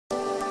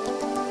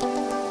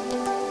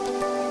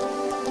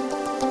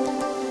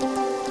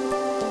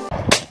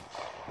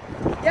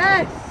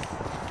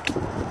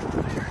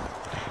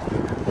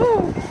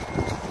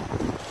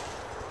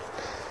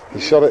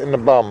shot it in the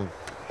bum.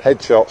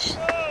 Headshots.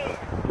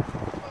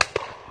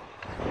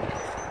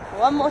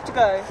 One more to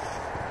go.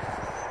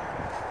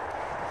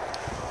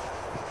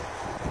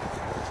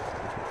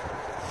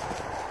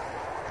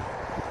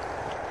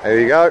 There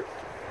you go.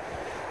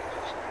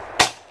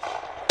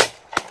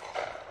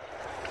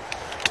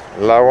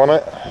 Low on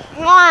it.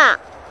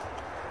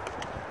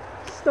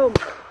 Stump.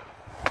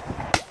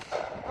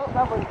 Oh,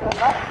 that one's done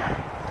that.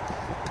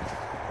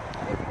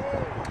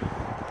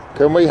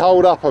 Can we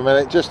hold up a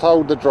minute? Just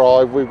hold the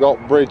drive. We've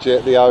got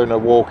Bridget, the owner,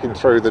 walking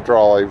through the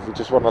drive. We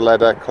just want to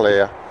let her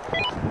clear.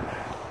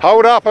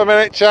 Hold up a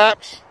minute,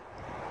 chaps.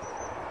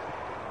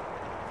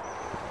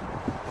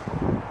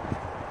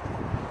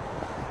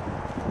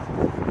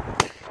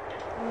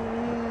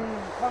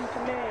 Come to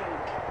me.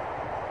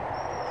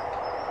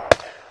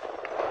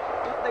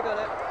 Yep, they got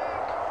it.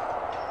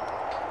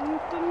 Come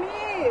to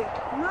me.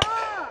 No.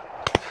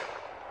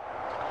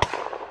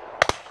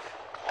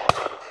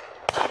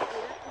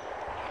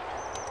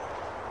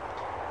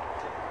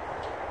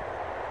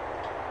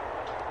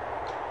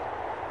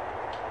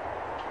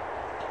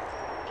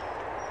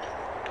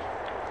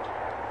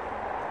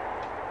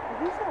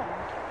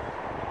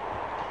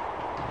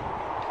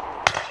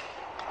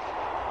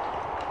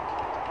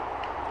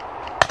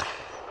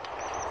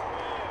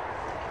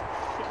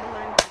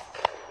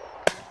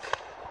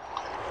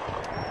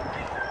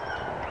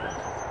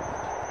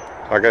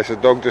 I guess the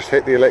dog just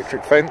hit the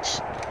electric fence.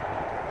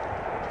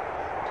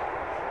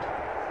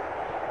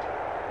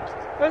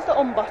 Where's the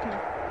on button?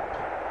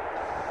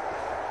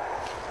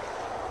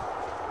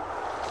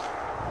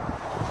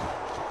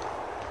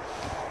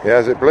 Yeah,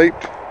 has it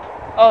bleeped?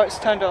 Oh, it's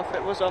turned off.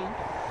 It was on.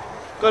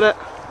 Got it.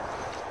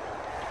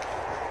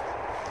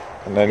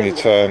 And then you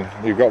turn.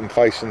 You've got them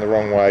facing the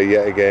wrong way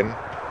yet again.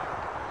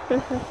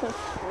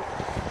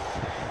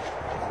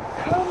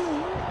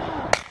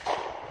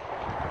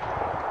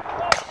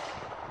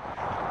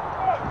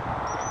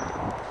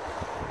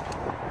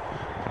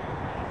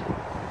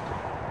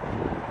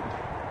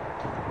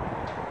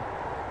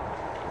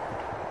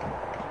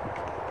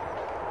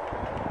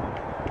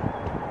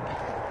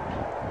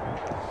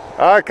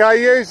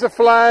 Okay, use the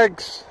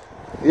flags.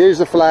 Use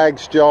the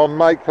flags, John.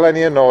 Make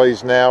plenty of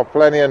noise now.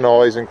 Plenty of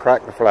noise and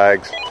crack the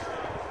flags.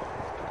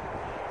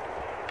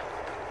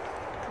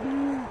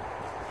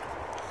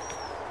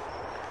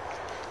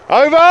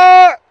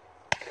 Over!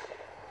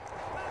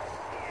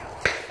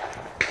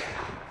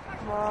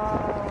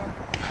 Wow.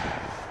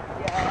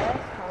 Yes.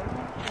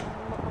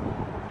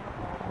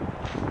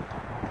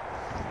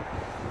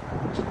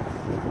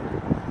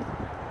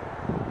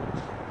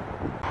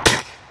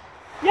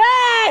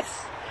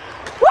 Yes!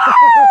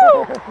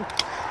 Woo!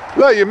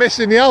 Look, you're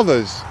missing the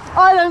others.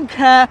 I don't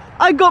care.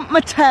 I got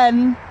my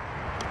 10.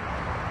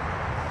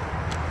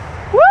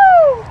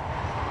 Woo!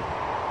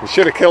 You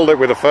should have killed it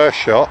with the first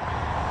shot.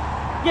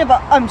 Yeah,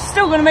 but I'm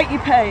still gonna make you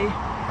pay.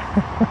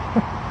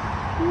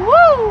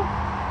 Woo!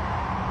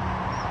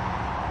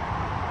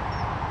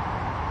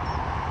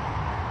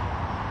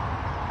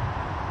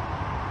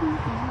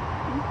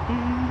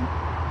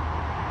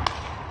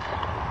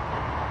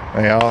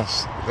 They are.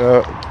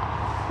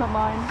 Not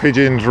mine.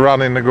 Pigeons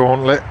running the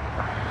gauntlet.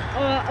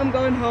 I'm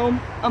going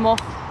home. I'm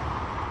off.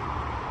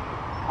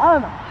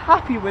 I'm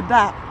happy with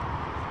that.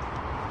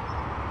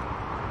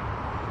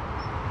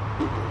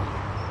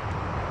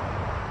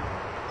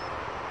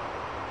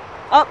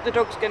 Oh, the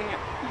dog's getting it.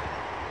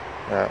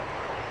 Yeah.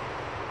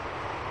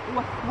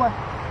 What? What?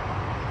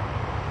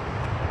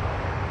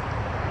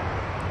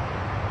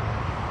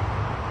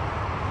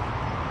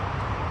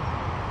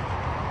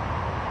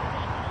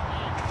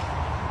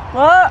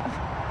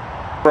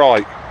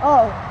 Right.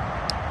 Oh,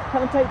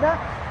 can I take that?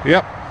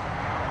 Yep.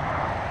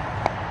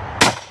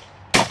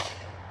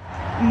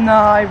 No,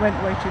 I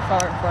went way too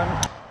far in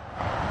front.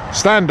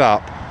 Stand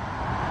up.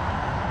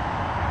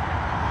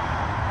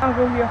 I'll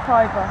give you a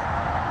 £5.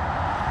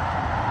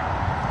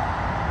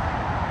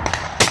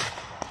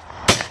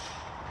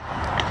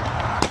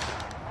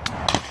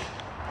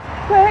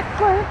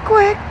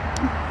 Quick!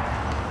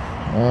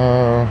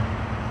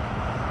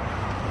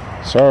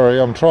 Sorry,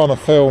 I'm trying to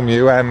film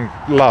you and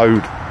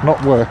load.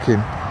 Not working.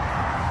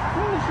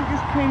 Maybe she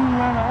just came and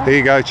ran off. Here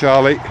you go,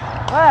 Charlie.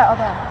 Where? Oh,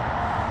 there.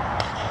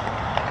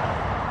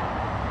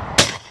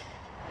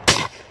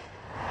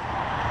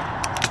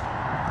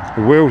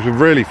 The wheels have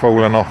really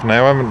fallen off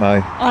now, haven't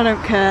they? I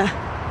don't care.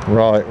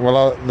 Right,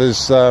 well, there's...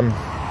 So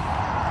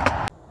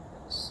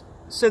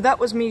that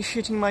was me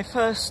shooting my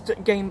first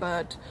game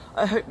bird.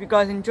 I hope you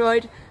guys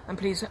enjoyed, and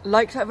please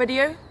like that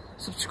video,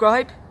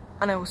 subscribe,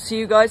 and I will see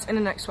you guys in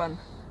the next one.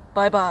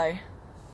 Bye bye.